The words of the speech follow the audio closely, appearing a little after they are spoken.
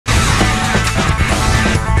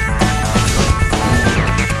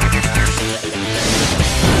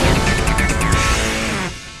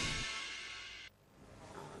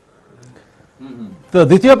तो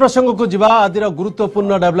द्वितीय प्रसंग को जीवा आज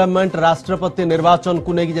गुरुत्वपूर्ण डेवलपमेंट राष्ट्रपति निर्वाचन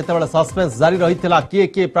को लेकिन जितेबाला सस्पेंस जारी रही किए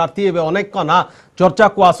किए प्रार्थी एवं अनेक ना चर्चा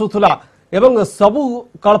को आसूला एवं सबू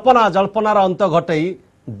कल्पना जल्पनार अंत घटई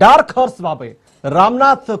डार्क हॉर्स भावे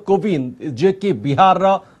रामनाथ कोविंद जे कि बिहार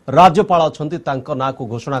राज्यपाल अच्छा ना को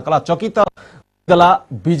घोषणा कला चकित गला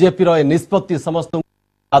बीजेपी निष्पत्ति समस्त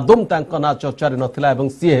आदम ना चर्चार नथिला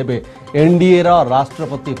सी हेबे एनडीए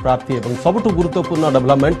राष्ट्रपति प्रार्थी एवं सबुठ गुरुत्वपूर्ण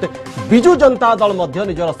डेवलपमेंट बिजु जनता दल मध्य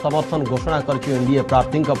निजर समर्थन घोषणा कर एनडीए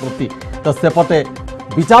प्रार्थी प्रति तो सेपटे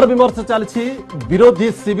विचार विमर्श चली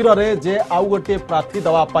विरोधी शिविर रे जे आउ गोटे प्रार्थी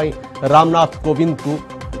दवाई रामनाथ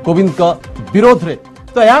कोविंद विरोध रे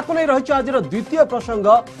तो यह रही आज द्वितीय प्रसंग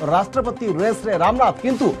राष्ट्रपति रेस रे रामनाथ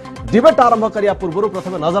किंतु डिबेट आरंभ करिया पूर्व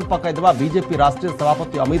प्रथम नजर पकाइदेवा बीजेपी राष्ट्रीय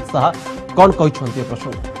सभापति अमित शाह कौन कहते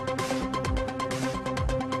प्रसंग।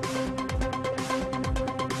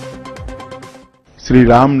 श्री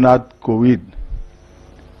रामनाथ कोविंद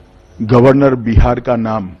गवर्नर बिहार का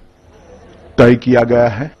नाम तय किया गया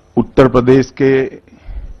है। उत्तर प्रदेश के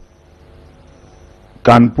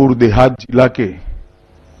कानपुर देहात जिला के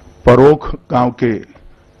परोख गांव के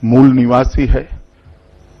मूल निवासी है।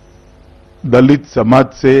 दलित समाज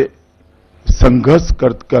से संघर्ष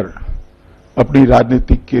कर अपनी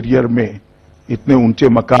राजनीतिक करियर में इतने ऊंचे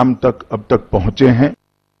मकाम तक अब तक पहुंचे हैं।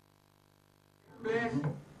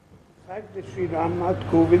 Shri Ramnath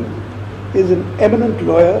Kovind is an eminent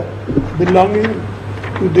lawyer belonging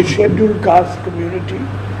to the scheduled caste community,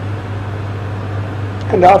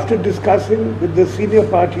 and after discussing with the senior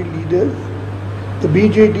party leaders, the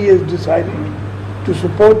BJD has decided to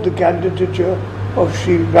support the candidature of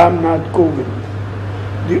Shri Ramnath Kovind.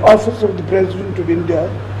 The office of the President of India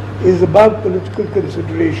is above political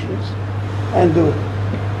considerations, and the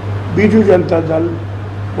Biju Janata Dal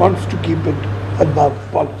wants to keep it above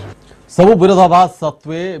politics. सबु विरोधाभास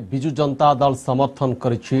सत्वे बिजु जनता दल समर्थन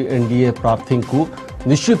करिछि NDA प्रार्थी को।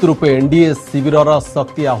 निश्चित रूपे NDA शिविर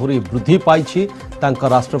शक्ति आहुरी वृद्धि पाई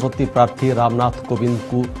राष्ट्रपति प्रार्थी रामनाथ कोविंद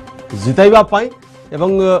को जिताइबा पाई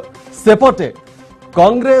एवं सेपटे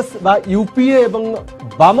कांग्रेस बा यूपीए एवं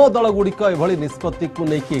वाम दल गुड़िक एभली निष्पत्ति को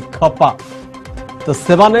लेकिन खपा तो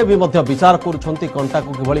सेमाने भी मध्य विचार करुछंती कंटा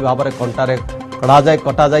को किभली भाव में कंटारे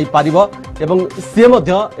कटा जाई पारिबो एवं से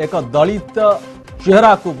मध्य एक दलित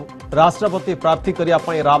चेहरा को राष्ट्रपति प्रार्थी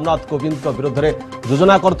करने रामनाथ कोविंद विरोध में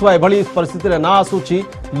योजना करुवा एभली परिस्थिति ना आसूची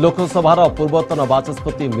लोकसभार पूर्वतन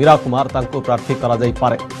बाचस्पति मीरा कुमार प्रार्थी करा जाई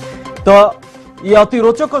पारे। तो ये अति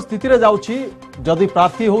रोचक स्थिति रे जाउची जदि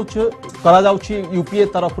प्रार्थी करा जाउची यूपीए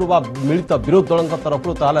तरफ मिलित विरोध दल तरफ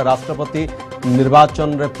ताले राष्ट्रपति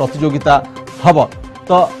निर्वाचन रे प्रतियोगिता हब।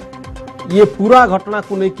 तो ये पूरा घटना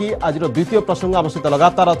को लेकिन आज द्वितीय प्रसंग आम सहित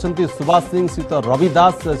लगातार अच्छा सुभाष सिंह सहित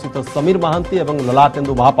रविदास सहित समीर महांती और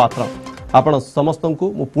ललाटेन्दु महापात्र आपण समस्त को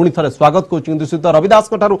पुणी थे स्वागत करुँ। सहित रविदास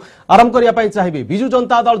आरंभ करने चाहिए बिजु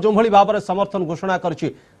जनता दल जो भाव में समर्थन घोषणा कर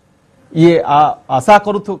आशा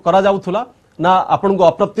करा ना आपण को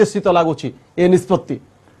अप्रत्याशित लगुच ए निष्पत्ति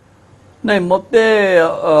नहीं मत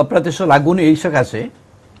अप्रत्याशित लगुनि यही सकाशे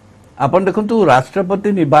आपण देखु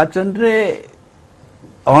राष्ट्रपति निर्वाचन रे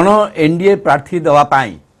अण एनडीए प्रार्थी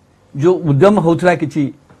दवापाई जो उद्यम होता कि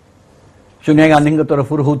सोनिया गांधी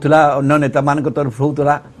तरफ होता अन्य नेता मान तरफ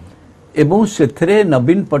होता एवं से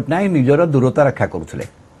नवीन पट्टनायक निजर दूरता रक्षा करुले।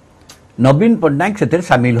 नवीन पट्टनायक से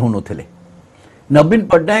सामिल होनुले। नवीन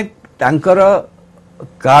पट्टनायक तांकर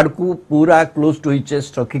कार्ड को पूरा क्लोज टू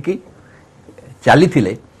चेस्ट रखिकी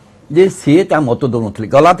चली जे सी ता मत दौन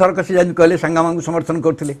गला थरक से कहले संगामा को समर्थन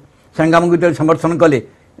करते संगामा को समर्थन कले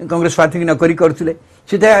कांग्रेस प्रार्थी की नकरी करते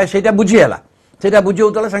से बुझीगला से बुझे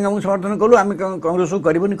संगामा को समर्थन कलु आम कांग्रेस को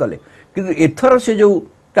करबनी कले कि एथर से जो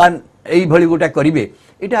यही गोटा करेंगे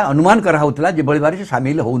यहाँ अनुमान कराला जो भाव से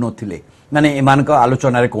सामिल हो नथिले माने एमान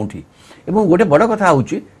आलोचन कौटी एवं गोटे बड़ कथा हूँ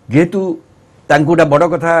जेहेतु गोटे बड़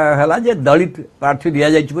कथा है जे दलित प्रार्थी दि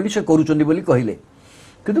जाइए से कहले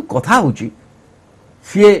किंतु कथा हूँ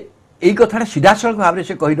सी यही कथा सीधा सड़क भाव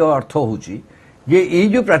से कही अर्थ हूँ जे ये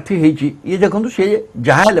जो प्रार्थी ये देखो सी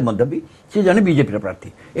जहाँ भी सी जन बीजेपी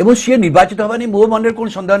प्रार्थी एवं सी निर्वाचित हवानी मो मन में कौन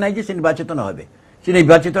सन्देह ना सी निर्वाचित न हे सी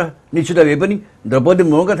निर्वाचित निश्चित हेबनी द्रौपदी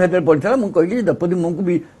मुर्मू कथा पड़ा मुझे कहली द्रौपदी मुर्मू को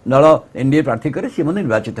भी दल एनडीए प्रार्थी करे सी मैंने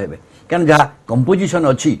निर्वाचित हे क्या जहाँ कंपोजिशन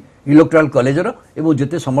अच्छी इलेक्टोराल कॉलेजर एवं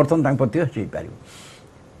जिते समर्थन प्रति हो पार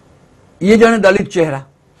ये जन दलित चेहरा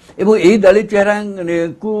एवं यही दलित चेहरा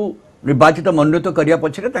को निर्वाचित मनोनीत करने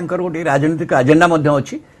पछरे गोटे राजनीतिक एजेंडा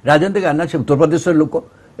अच्छी राजनीतिक एजेंडा से उत्तर प्रदेश लोक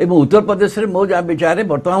एवं उत्तर प्रदेश में मो विचार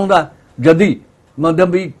बर्तमान जदि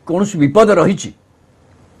भी कौन विपद रही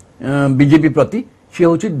बीजेपी प्रति सी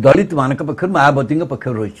हूँ दलित मान पक्ष मायावती पक्ष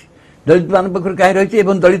रही दलित मान पक्ष कहीं रही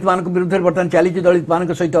है दलित मान विरुद्ध बर्तमान चली दलित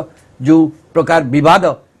मान सहित जो प्रकार बद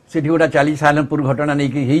से गोटा चली सालनपुर घटना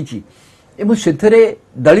नहीं से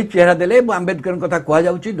दलित चेहरा देले आंबेडकर कथा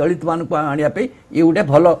कहुच्छी दलित मान आने ये गोटे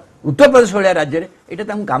भल उत्तर प्रदेश भाया राज्य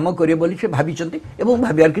में कम करेंगे से भाई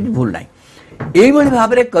भावार किसी भूल ना यही भाव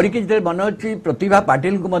में करके मन अच्छी प्रतिभा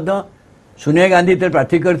पाटिल को सोनिया गांधी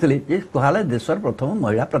प्रार्थी करते कहला देशर प्रथम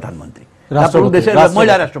महिला प्रधानमंत्री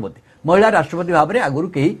महिला राष्ट्रपति भाव में आगुरी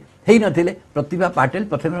कहीं है नथिले प्रतिभा पाटिल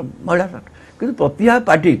प्रथम महिला कि प्रतिभा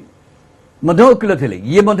पाटिल वकिल थे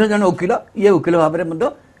ये जन वकिल ये वकिल भाव में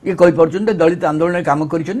ये कहीपर दलित आंदोलन काम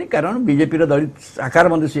कर कारण बीजेपी दलित शाखार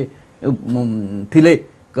सी थे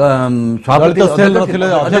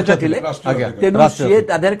तेणु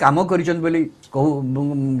सी कम कर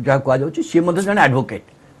सी जन आडभोकेट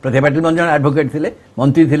प्रतिभा पाटिल जन आडभोकेट थे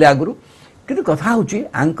मंत्री थे आगुरी कि कथा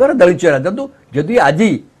होकर दलित चेहरा जदू जदि आज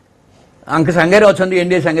आंके सांगे अच्छा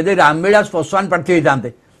एनडीए सांगे रामविलास पासवान प्रार्थी होते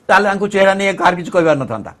चेहरा नहीं कह किसी कह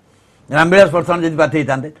ना रामविलास पासवान जब प्रार्थी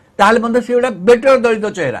होते सी गोटे बेटर दलित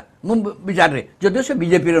चेहरा मो विचार में जदिव से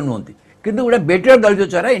बीजेपी नुहति कि गोटे बेटर दलित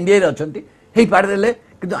चेहरा इंडिया अच्छा हो पारे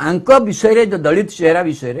कि आंक विषय जो दलित चेहरा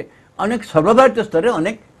विषय अनेक सर्वभारतीय स्तर में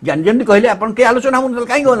अनेक जमी कहले आप आलोचना हो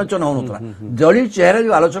कहीं आलोचना हो दलित चेहरा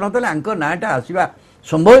जो आलोचना होता आंक नाटा आसवा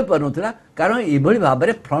संभव हो पार ना कारण ये भाव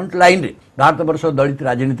में फ्रंट लाइन रे भारत वर्ष दलित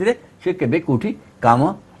राजनीति में सी केबे कोठी काम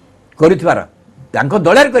कर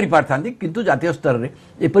दलर कर किंतु जातीय स्तर में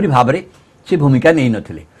एपरी भाव में सी भूमिका नहीं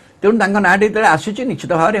नथिले तेणु नाटी जो आसी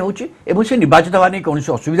निश्चित भाव में हो निर्वाचित होगा नहीं कौन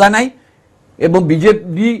असुविधा ना एवं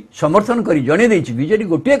बीजेपी समर्थन कर जन बीजेडी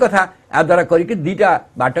गोटे कथा या द्वारा करके दीटा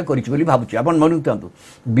बाट कर भावुँ आप मन था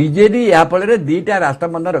बीजेडी या फल दीटा रास्ता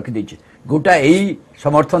बंध रखिदे गोटा यही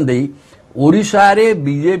समर्थन दे ओडिशा रे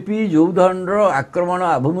बीजेपी जो धरणर आक्रमण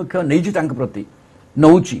आभिमुख्य नहीं प्रति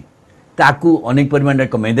नौची ताकू अनेक परिमाण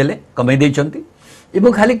कमेदेले कमेदे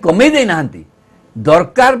खाली कमेदे ना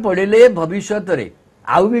दरकार पड़े भविष्य में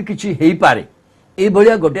आउ भी किसी हो पारे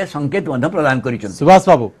ये गोटे संकेत प्रदान कर सुभाष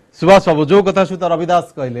बाबू जो कथा सहित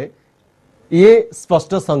रविदास कहले ये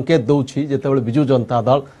स्पष्ट संकेत दौछि जेतेबेले बिजु जनता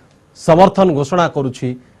दल समर्थन घोषणा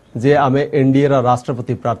करुछि जे आमे एनडीए रा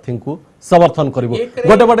राष्ट्रपति प्रार्थी को समर्थन करिवो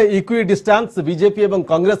गोटे बटे इक्वी डिस्टेंस बीजेपी एवं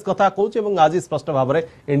कांग्रेस कथा कहउछ एवं आज स्पष्ट भाव में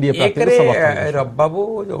एनडीए प्रार्थी को समर्थन रबाबू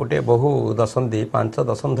गोटे बहु दशंधि 5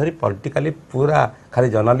 दशंधि धरी पॉलिटिकली पूरा खाली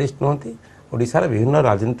जर्नलिस्ट नहंती ओडिसा रे विभिन्न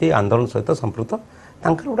राजनीति आंदोलन सहित संपृक्त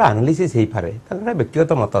तांकर गोटे एनालिसिस हो पारे तांकर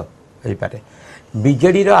व्यक्तिगत मत हो पारे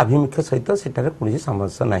बीजेडी रा आभिमुख्य सहित सेटारे कोनोसी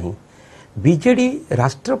सामंजस्य नाही बीजेडी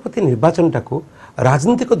राष्ट्रपति निर्वाचन टाको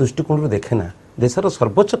राजनीतिक दृष्टिकोण देखे ना देशर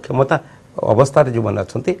सर्वोच्च क्षमता अवस्था जो मैंने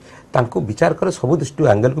अच्छा विचार करे सब दृष्टि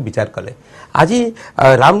एंगल को विचार कले आज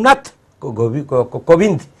रामनाथ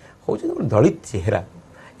कोविंद हूँ दलित चेहरा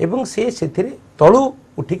एवं से तलू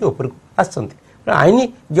उठिक ऊपर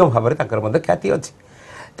आईनी जो भाव में ख्याति अच्छी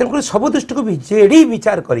तेणुक सब दृष्टि को बीजेडी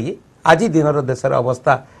विचार करी आज दिन देशर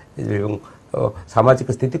अवस्था सामाजिक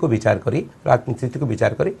स्थिति को विचार करी राजनीतिक स्थिति को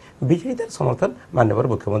विचार करी बीजेडी तार समर्थन माननीय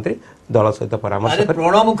मुख्यमंत्री दल सहित परामर्श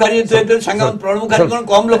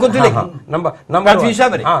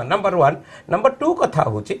नंबर 1 नंबर 2 कथा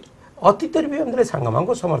हूँ अतीत भी आम सांग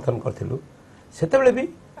को समर्थन करूँ से भी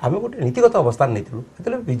आम गोटे नीतिगत अवस्थान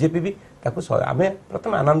नहीं बीजेपी भी आम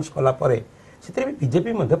प्रथम अनाउंस कलापर से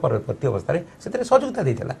बीजेपी परवर्ती अवस्था से सहयोगिता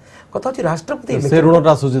देता कथा हूँ राष्ट्रपति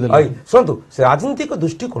शुणु से राजनीतिक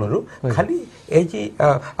दृष्टिकोण खाली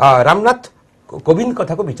रामनाथ कोविंद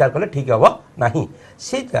कथा को विचार कले ठीक हम ना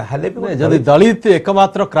से जदि दलित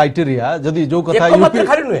एकमात्र क्राइटेरिया जदि जो कथा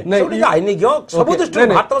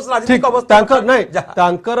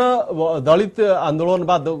दलित आंदोलन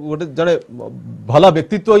बा गोटे जड़े भल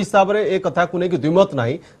व्यक्तित्व हिसाब से एक कथा को लेकिन द्विमत ना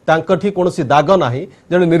कौन दाग ना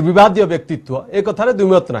जड़े निर्विवादीय व्यक्तित्व एक कथार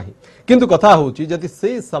द्विमत ना किंतु कथा हूँ जदि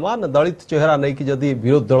से सामान दलित चेहरा नहीं कि जदि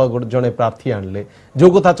विरोधी दल जड़े प्रार्थी आणले जो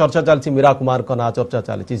कथा चर्चा चलती मीरा कुमार का ना चर्चा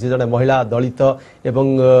चली जड़े महिला दलित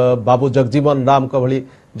एवं बाबू जगजीवन राम का भली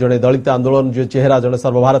जड़े दलित आंदोलन जो चेहरा जड़े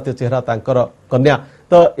सर्वभारतीय चेहरा तांकर कन्या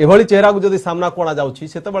तो एभली चेहरा को जदि सामना कोणा जाउछि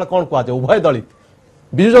सेतेबेले कोन कुआ जाय उभय दलित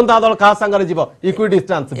बिजु जनता दल का संगे जीव इक्विटी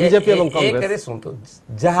डिस्टेंस बीजेपी एवं कांग्रेस सुनतो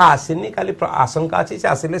जहाँ आसीनी खाली आशंका अच्छी से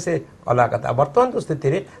आसिले से अलग कथा बर्तमान जो स्थिति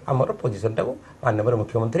रे हमर पोजिशन टाको माननीय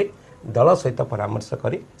मुख्यमंत्री दल सहित परामर्श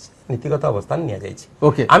करी नीतिगत अवस्थान निया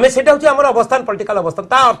जायछि आमे सेटा होछि हमर अवस्थान पॉलिटिकल अवस्थान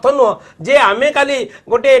ता अर्थ नुह जे आमे खाली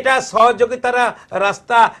गोटे एटा सहयोगितार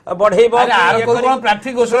रास्ता बढ़ेबो कोन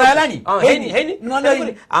प्रार्थी घोषणा हलानी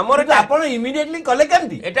हेनी हमर आपण इमिडिएटली कले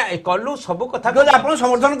केमती एटा कल्लू सब कथा जो आपण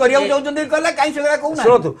समर्थन करिया जाउछन्ती कले काई सेगरा कहू ना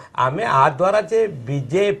सुनतु आमे आ द्वारा जे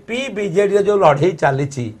बीजेपी बीजेडी जो लड़ाई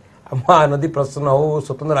चली महानदी प्रश्न हो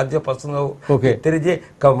स्वतंत्र राज्य प्रश्न हो Okay. एतेरे जे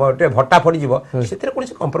गोटे भट्टा पड़ी जीव सेतेरे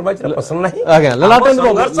कोनसी कंप्रोमाइज प्रश्न नहीं आज्ञा ललाटेन्दु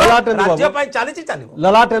बाबू राज्य ପାଇଁ ଚାଲିଛି ଚାଲିବ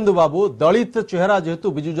ललाटेन्दु बाबू दलित चेहरा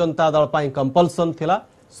जेहेतु बिजु जनता दल पाई कंपलसन थिला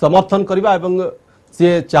समर्थन करबा एवं से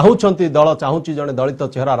चाहूछंती दल चाहूची जने दलित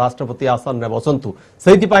चेहरा राष्ट्रपति आसन में बसंतु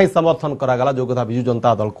सेति पाई समर्थन करागला जो कथा बिजु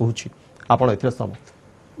जनता दल कहूची आपण एथिरे सहमत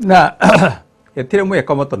ना एथिरे मु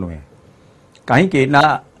एकमत नुहे कहीं ना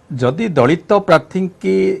जदि दलित प्रार्थी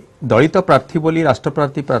की दलित प्रार्थी बोली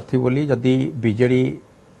राष्ट्रपति प्रार्थी बोली जदि बीजेडी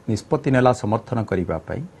निष्पत्ति नेला समर्थन करिबा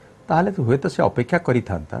पई ताहले हुए तो से अपेक्षा करि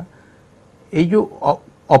थांता ए जो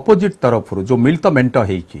अपोजिट तरफ जो मिलित मेंट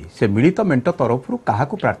हेची से मिलित मेंट तरफ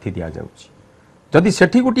काहाकू प्रार्थी दिया जाउची जदि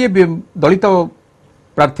सेठी गोटे दलित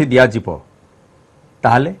प्रार्थी दिया जीव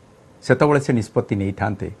ताहले सेतबळे से निष्पत्ति नहीं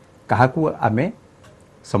थांते काहाकू आमे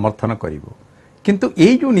समर्थन करिवो किंतु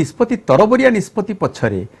ए जो निष्पत्ति तरबरिया निष्पत्ति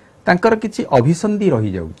पछरे तांकर किछि अभिसंधि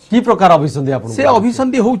रही जाउची की प्रकार अभिसंधि आपण से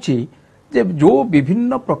अभिसंधि होउची जे जो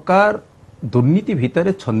विभिन्न प्रकार दुर्नीति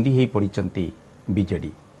भितरे छंदी हेई पड़िचंती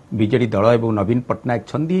बीजेडी दल एवं नवीन पटनायक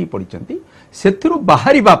छंदी हेई पड़िचंती सेथिरु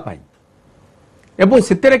बाहरिबा पई एवं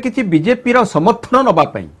सेतेरे किछि बीजेपी रो समर्थन नबा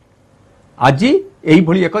पई आज एही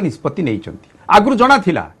भली एक निष्पत्ति नेइचंती आगु जणा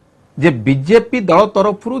थिला जे बीजेपी दल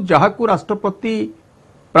तरफरु जहाकू राष्ट्रपति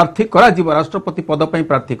प्रार्थी करा जीव राष्ट्रपति पद पई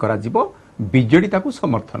प्रार्थी करा जीव बीजेडी ताकू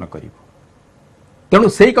समर्थन करिवो तेणु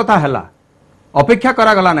सेही कथा हैला अपेक्षा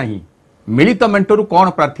करा गला नहीं मिलित मेंटरू कौन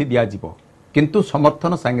प्रार्थी दिया जीव किंतु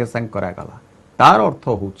समर्थन संगे संग करा गला तार अर्थ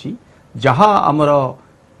होची जहा हमर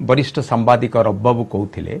वरिष्ठ सांबादिक रब्बाबू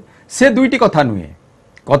कहउथिले से दुईटी कथा नुहे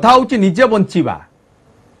कथा होची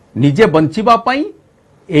निजे बंचिबा पई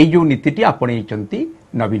एई जो नीतिटी आपणेइचंती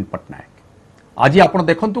नवीन पटनायक आज आपण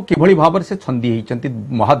देखंतु किभଳି भाବରେ से छंदी हेइचंती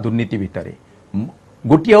महा दुर्नीति भितरे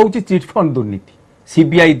गोटिया होची chit fund दुर्नीति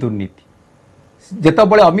CBI दुर्नीति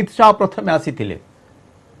जेतबळे Amit Shah प्रथमे आसीथिले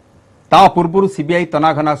ता पूर्वरु सीबीआई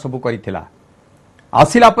तनाघना सब करिथिला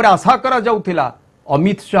आसिला परे आशा करा जाउथिला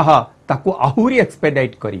अमित शाह ताकू आहुरी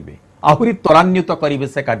एक्सपेडाइट करिवे आहुरी त्वरान्वित करिवे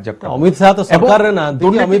से कार्यक्रम अमित शाह तो सरकार रे ना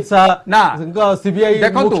देखि अमित शाह ना सीबीआई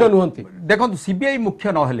मुख्य नुहंती देखंतु सीबीआई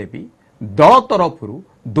मुख्य न हेले भी दल तरफरु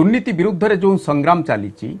दुर्नीति विरुद्ध रे जो संग्राम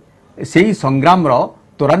चलीची सेही संग्राम रो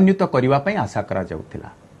त्वरान्वित करबा पई आशा करा जाउथिला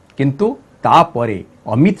किंतु ता परे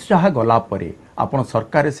अमित शाह गला परे आपण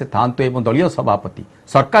सरकार से थांतो एवं दलीय सभापति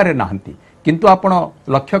सरकार रे नाहंती किंतु आपण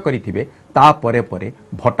लक्ष्य करिथिबे ता परे परे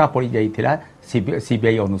भटा पड़ी जाइथिला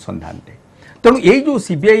सीबीआई अनुसंधान रे तेणु ये जो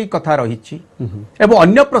सीबीआई कथा रही एवं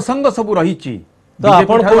अन्य प्रसंग सब रही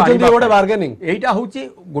एटा होची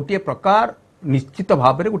गोटे प्रकार निश्चित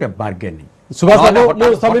भाव में गोटे बार्गेनिंग सुभाष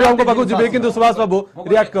बाबू समीर बाबू पाखु जिबे किंतु सुभाष बाबू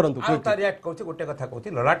रिएक्ट करंतु रिएक्ट करछि गोटे कथा कहछि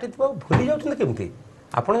ललाटित बाबू भूली जाउछन केमथि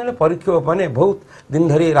आपण जने परीक्षा माने बहुत दिन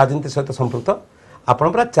धरी राजनीति सहित संपृक्त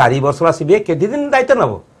आपण पूरा 4 वर्ष ला सीबीआई केदि दिन दायित्व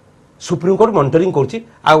नबो सुप्रीम कोर्ट मॉनिटरिंग करछि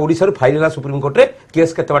आ ओडिसा रो फाइल ला सुप्रीम कोर्ट रे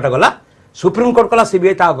केस केते बाटा गला सुप्रीम कोर्ट कला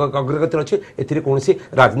सीबीआई ता अग्रगति अछि एथिरे कोनसी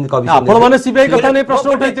राजनीतिक अभियोग आपण माने सीबीआई कथा नै प्रश्न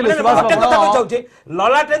उठाइतिले सुभाष बाबू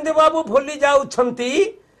ललाटेन्दु बाबू भूली जाउछंती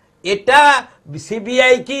एटा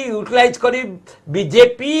सीबीआई की यूटिलाइज करी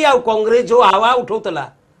बीजेपी और कांग्रेस जो आवा उठौतला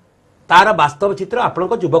तार वास्तव चित्र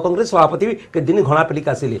आपन युवा कांग्रेस सभापति के दिन घणा पेलिक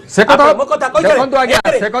आसिले से कथा मो कथा कहि देखंतु आज्ञा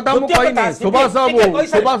से कथा मु कहिनी सुभाष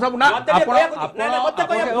बाबू ना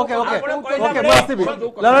ओके मैं आसीबी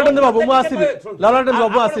ललाटेन्दु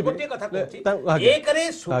बाबू आसीबी एक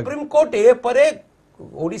रे सुप्रीम कोर्ट ए परे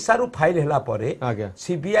ओडिसा रु फाइल हला परे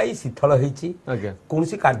सीबीआई शिथिल हेची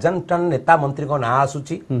कोनसी कार्यानुष्ठान नेता मंत्री को ना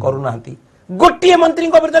आसुची करूनांती गोटिए मंत्री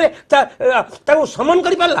को विरुद्ध ताको समन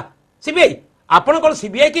करि पाला सीबीआई आपण को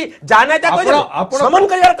सीबीआई की जाना ता कहि समन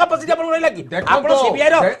करियार कैपेसिटी आपण रहिला कि आपण सीबीआई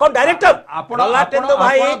रो कोन डायरेक्टर आपण ललाटेन्दु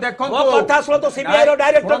भाई मो कथा सुनो तो सीबीआई रो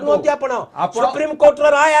डायरेक्टर नोती आपण सुप्रीम कोर्ट रो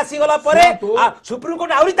राय आसी गला परे सुप्रीम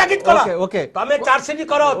कोर्ट आउरी ताकिद कला तमे चार्ज शीट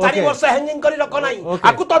करो 4 वर्ष हैंगिंग करी रख नाही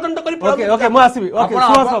आकु तदंत करी ओके मैं आसीबी ओके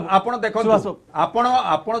सुभाष आपण देखो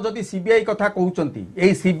आपण जदी सीबीआई कथा कहउचंती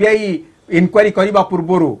एई सीबीआई इंक्वायरी करबा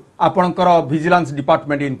पूर्वरु आपनकर विजिलेंस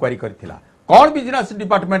डिपार्टमेंट इंक्वायरी करथिला कौन बिजनेस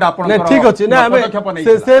डिपार्टमेंट आपण नहीं ठीक अछि ना हमें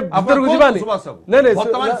से भीतर को जीवानी नहीं नहीं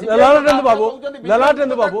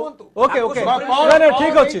ललाटेन्दु बाबू ओके नहीं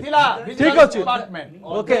ठीक अछि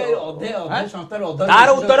ओके तार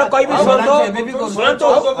उत्तर कहबी सुनतो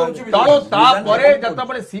ता परे जत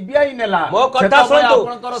परे सीबीआई नेला मो कथा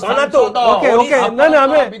सुनतो ओके नहीं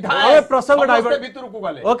हमें प्रसंग डाइवर्ट भीतर को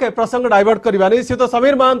गले ओके प्रसंग डाइवर्ट करबानी से तो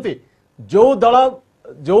समीर महांती जो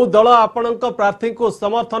दल आपण प्रार्थी को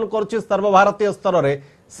समर्थन कर सर्वभारतीय स्तर रे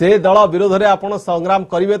से दल विरोध रे आपण संग्राम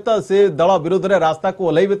करिवे तो से दल विरोध रे रास्ता को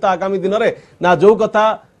ओल्लैबे तो आगामी दिन रे ना जो कथा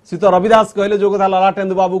सीत रविदास कहले जो कथा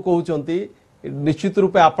ललाटेन्दु बाबू कहउचंती निश्चित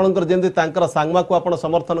रूपे आपणकर जेमती तांकर सांगमा को आपण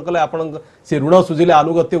समर्थन कले आपण से ऋण सुझिले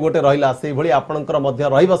अनुगत्य गोटे रहिला से भली आपणकर मध्य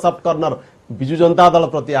रहिबा सॉफ्ट कॉर्नर बिजु जनता दल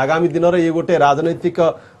प्रति आगामी दिन रे ये गोटे राजनीतिक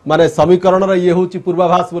माने समीकरण रे ये होची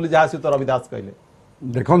पूर्वाभास बोली जहा सित रविदास कहले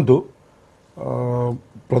देखंतु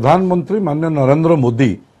प्रधानमंत्री माननीय नरेंद्र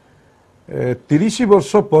मोदी 30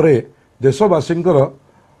 वर्ष परे देशवासींकर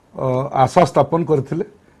आशा स्थापन करथिले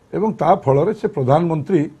एवं ता फल से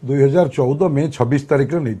प्रधानमंत्री 2014 मे 26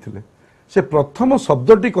 तारिख नहीं से प्रथम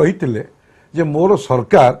शब्दटी कही जे मोर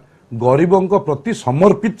सरकार गरीबों प्रति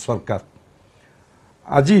समर्पित सरकार।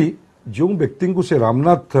 आज जो व्यक्ति को से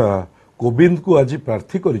रामनाथ कोविंद को आज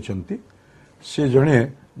प्रार्थी करिसेंती से जड़े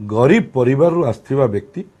गरीब परिवार आसथिबा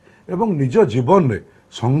व्यक्ति एवं निज जीवन रे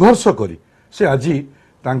संघर्ष करी से आज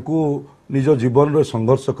तांको निज जीवन रे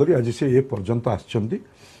संघर्ष करी आज से ए पर्यंत आछंती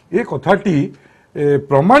ए कथाटी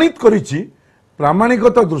प्रमाणित करिछि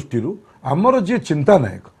प्रामाणिकता दृष्टि आमर जी चिंता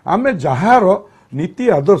नायक आमे जहार नीति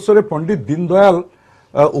आदर्श रे पंडित दीनदयाल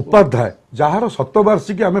उपाध्याय जहार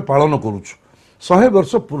शतवार्षिकी आमे पालन करूछु 100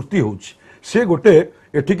 वर्ष पूर्ति होछि से गोटे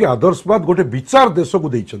एठिके आदर्शवाद गोटे विचार देश को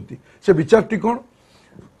देइछंती से विचारटी कोन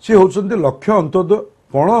से होछंती लक्ष्य अंत्योदय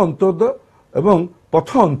पण अंत्योदय एवं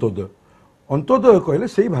पथ अंत्योदय अंत्योदय कहले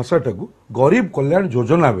सेही भाषाटा को गरीब कल्याण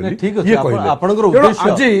योजना बोली ये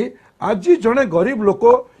कहले आज जड़े गरीब लोक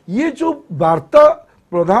ये जो वार्ता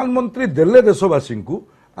प्रधानमंत्री देले देशवासी को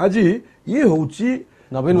आज ये होची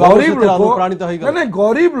गरीब लोक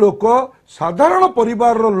गरीब लोक साधारण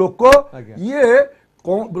परिवार लोक ये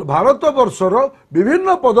भारत वर्षर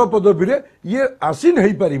विभिन्न पद पदवी ये आसीन हो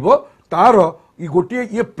पारिबो तार गोटे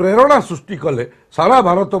ये प्रेरणा सृष्टि कले सारा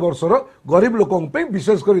भारत वर्षर गरीब लोकों पे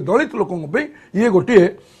विशेषकर दलित लोकों पे ये गोटे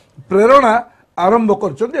प्रेरणा आरंभ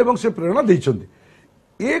कर से प्रेरणा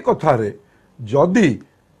देइछंती ए कथारे जदि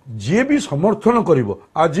जी भी समर्थन करिवो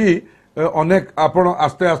आज अनेक आपण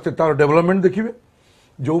आस्ते आस्ते तार डेवलपमेंट देखिबे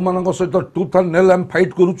जो मानक सहित टूथ एंड नेल आम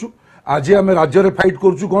फाइट करूछु आज आम राज्य रे फाइट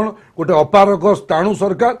करूछु कोन गोटे अपारक स्थाणु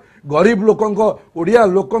सरकार गरीब लोकंक ओडिया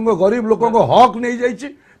लोकंक गरीब लोकंक हक नहीं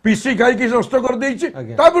जाइछि पीसी खाई की नष्ट कर देइछि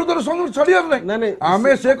ता विरुद्ध संघर्ष छड़ियार नै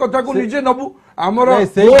आमे से कथा को निजे नबु हमर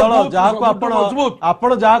से दल जहा को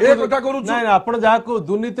आपण जहा को कथा करू नै आपण जहा को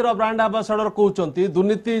दुर्नीतिर ब्रांड एम्बेसडर कहउचंती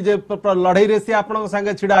दुर्नीति जे लड़ाई रे से आपण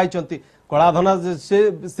संगे छिडा आइचंती कलाधन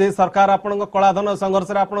से सरकार आपण कलाधन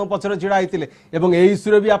संघर्ष रे आपण पछरे छिडा आइतिले एवं ए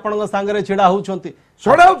इश्यू रे भी आपण संगे रे छिडा होउचंती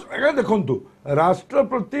छडा देखंतु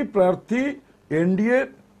राष्ट्रपति प्रार्थी एनडीए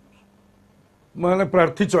माने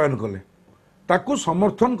प्रार्थी चयन कले ताकू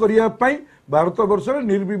समर्थन करिया पाई भारत वर्ष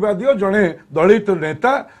निर्विवादीय जड़े दलित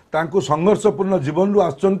नेता तांकू संघर्षपूर्ण जीवन रु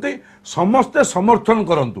आसचंती समस्ते समर्थन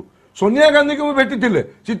करंतु सोनिया गांधी को भेटी थिले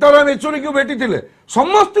सीताराम येचुरी को भेटी थिले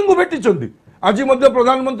समस्त को भेटी आज मध्य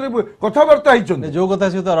प्रधानमंत्री कथबार्ता जो कथा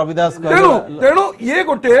सहित रविदास तेणु ये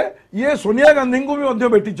गोटे ये सोनिया गांधी को भी मध्य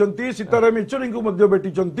भेटी सीताराम येचुरी को मध्य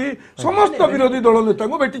भेटी समस्त विरोधी दल नेता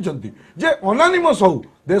को भेटी जे अनानिमस हो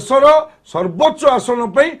देशर सर्वोच्च आसन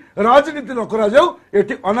पे राजनीति न करा जाऊ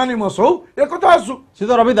एठी अनानिमस हो एक कथा आसु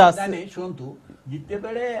सीधा रविदास शुणु जिते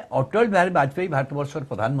बेले अटल बिहारी वाजपेयी भारत वर्ष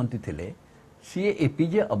प्रधानमंत्री थिले सी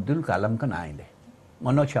एपीजे अब्दुल कलाम का नाम ले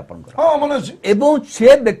मन अच्छे आपन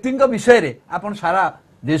से व्यक्ति विषय रे आपन सारा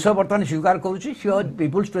देश बर्तमान स्वीकार करुच्ची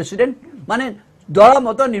पीपुल्स प्रेसिडेंट माने दल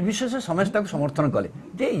मत निर्विशेष समस्त समर्थन कले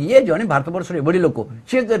जे ये जने भारत वर्ष एभली लोक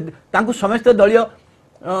सी समस्त दलीय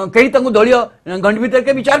कहीं दलीय गंड भीतर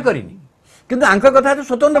के विचार करेनि किंतु आंक कथा तो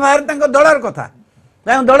स्वतंत्र भाव दलर कथा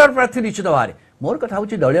दलर प्रार्थी निश्चित भाव मोर कथा हूँ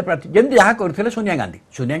दलीय प्रार्थी जमी जहाँ करते सोनिया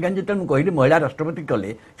गांधी जो कहली महिला राष्ट्रपति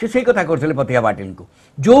कले से कथा करते प्रतिभा पाटिल को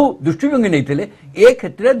जो दृष्टिभंगी नहीं ए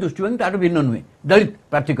क्षेत्र में दृष्टिभंगी तार भिन्न नुहे दलित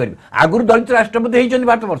प्रार्थी करेंगे आगुरी दलित राष्ट्रपति होती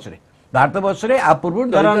भारत वर्ष में आ पूर्व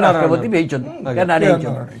दलित राष्ट्रपति भी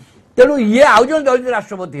तेणु ये आउ जो दलित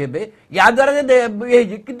राष्ट्रपति हे या द्वारा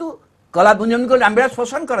कितु कला पुंजमी रामविलास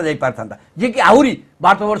पासवान कर जी कि आहरी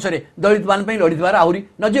भारत वर्ष में दलित मान लड़ी आहरी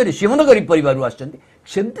नजर सी गरीब परिवार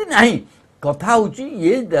आमती ना कथा हूँ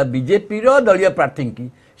ये बीजेपी दलीय प्रार्थी की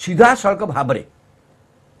सीधा सड़क भाव में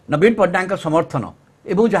नवीन पट्टनायक समर्थन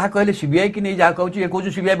एवं जहाँ कहले सीबीआई की नहीं जहाँ कहूँ ये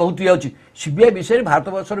कहूँ सीबीआई बहुत ही सीबीआई विषय भारत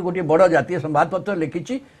वर्ष गोटे बड़ जातीय संवादपत्र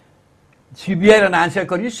लिखी सीबीआई ना से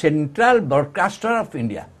कर central broadcaster of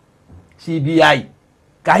India CBI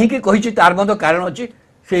कहीं तार मध्य कारण अच्छी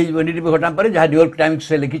से घटना पर जहाँ न्यूयॉर्क टाइम्स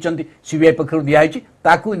से लिखिं सीबीआई पक्षर दिखाई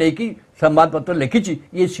ताकू नहीं संवादपत्र लिखी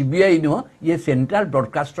ये सीबीआई नुह ये central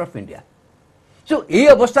broadcaster of India so ये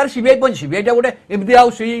अवस्था सीबीआई पहुंची सीबीआई गोटे एमती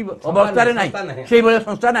अवस्था ना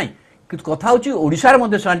संस्था ना कि कथा हूँ ओडिशार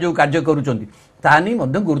जो कार्य करुँच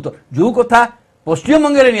गुरुत्व जो कथा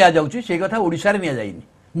पश्चिमबंगे नि जाऊँगी से कथा ओडिशार नि जाइनि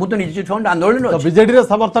मु तो निश्चित फंड आंदोलन तो बीजेडी रे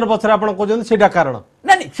समर्थन पछरे आपण कहउछन सेटा कारण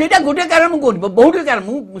ना सेटा गोटे कारण मु कहब बहुत कारण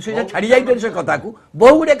मु से छाड़ी जाई से कथा को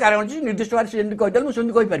बहुत गुटे कारण अछि निर्दिष्ट भाव से कहदल मु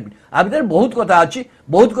सुन कहि परबी आ भीतर बहुत कथा अछि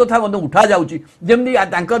बहुत कथा मते उठा जाउछि जेमि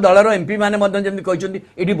तांका दलर एमपी माने मते जेमि कहछन्ती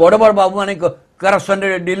एठी बड़ बड़ बाबू माने करप्शन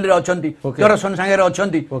डील रे अछन्ती करप्शन संगे रे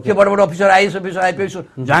अछन्ती के बड़ बड़ ऑफिसर आईएएस ऑफिसर आईपीएस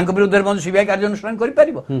जांक विरुद्ध रे सीबीआई कार्यानुष्ठान करि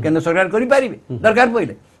परिबो केंद्र सरकार करि परिबे दरकार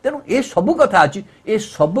पइले तेणु ए सबु कथा अछि ए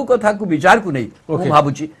सबु कथा को विचार को नै मु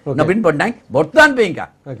भाबुछि नवीन पटनायक वर्तमान पेंका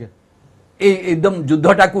एकदम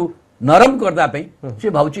युद्धटा को नरम करदा पे से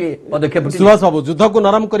भाउची पदक्षेप सुभाष बाबू युद्ध को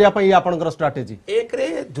नरम करिया पे आपनकर स्ट्रेटजी एक रे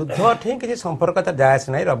युद्ध ठीक किसी संपर्क जायस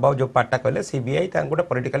नहीं रबाब जो पार्टा कहले सीबीआई गोटे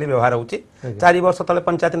पॉलिटिकली व्यवहार होची 4 वर्ष तले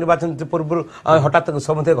पंचायत निर्वाचन पूर्व हठात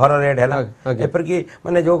समथे घर रेड हैला एपर की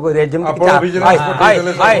माने जो रेजिम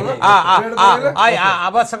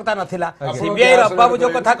आवश्यकता नथिला सीबीआई रबाब जो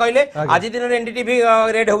कथा कहले आज दिन एनडीटीवी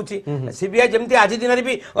रेड होची सीबीआई जेमती आज दिन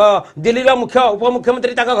भी दिल्ली रो मुख्य उप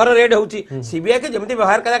मुख्यमंत्री ताका घर रेड होची सीबीआई के जेमती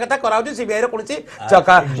व्यवहार करा कथा सीबीआई कोनसी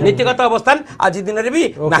नीतिगत अवस्थान आज दिन रे भी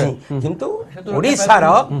नहीं किंतु ओडिसा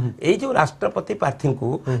रो ए जो राष्ट्रपति प्रार्थी को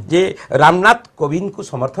जे रामनाथ कोविंद को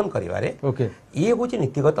समर्थन करिवारे ये होची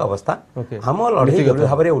नीतिगत अवस्था हम लड़ाई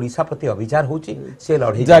भाव में ओडिसा प्रति अभिचार होची से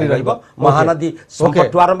लड़ाई जारी रहबो महानदी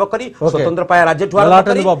संकट आरंभ करी स्वतंत्र पाया राज्य आरंभ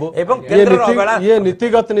करी एवं केंद्र ये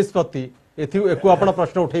नीतिगत निष्पत्ति एको आपण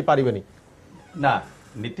प्रश्न उठै पारिबेनी ना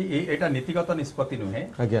नीति एटा नीतिगत निष्पत्ति नुहे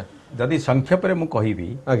आज्ञा जदि संक्षेप रे मु कहिबी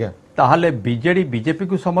आज्ञा ताहले बीजेडी बीजेपी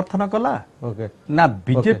को समर्थन कला ना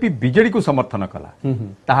बीजेपी बीजेडी को समर्थन कला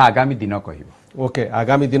ताहा आगामी दिन कहिबो ओके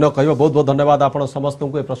आगामी दिन कहब बहुत बहुत धन्यवाद आपण समस्त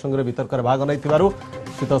को ए प्रसंग रे वितर्क रे भाग नै थिबारु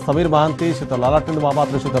श्रीत समीर महांती श्रीत लालाटन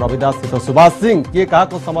महापात्र श्रीत रविदास श्रीत सुभाष सिंह के कहा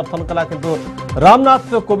को समर्थन कला किंतु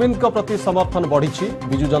रामनाथ कोविंद को प्रति समर्थन बढ़ी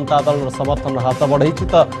बिजु जनता दल समर्थन हाथ बढ़ी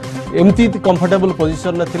तो एमती कंफर्टेबल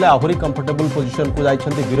पोजिशन ने थिले आहुरी कंफर्टेबल पोजिशन को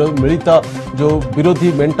जाइछन्ती मिलित जो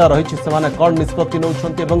विरोधी मेंट रही से कौन निष्पत्ति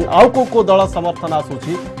नौछन्ती एवं आउ को दल समर्थन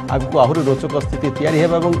आसुची आगु आहुरी रोचक स्थिति तैयारी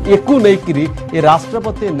हेबा एवं एकु नेकिरी ए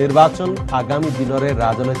राष्ट्रपति निर्वाचन आगामी दिन में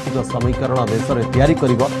राजनैतिक समीकरण देश में तैयारी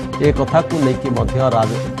करिबो ए कथा को लेकिन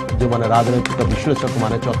जो माने राजनैतिक विश्लेषक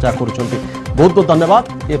माने चर्चा करुछन्ती बहुत बहुत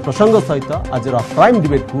धन्यवाद ए प्रसंग सहित आज प्राइम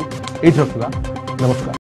डिबेट को एठ रखिबा नमस्कार।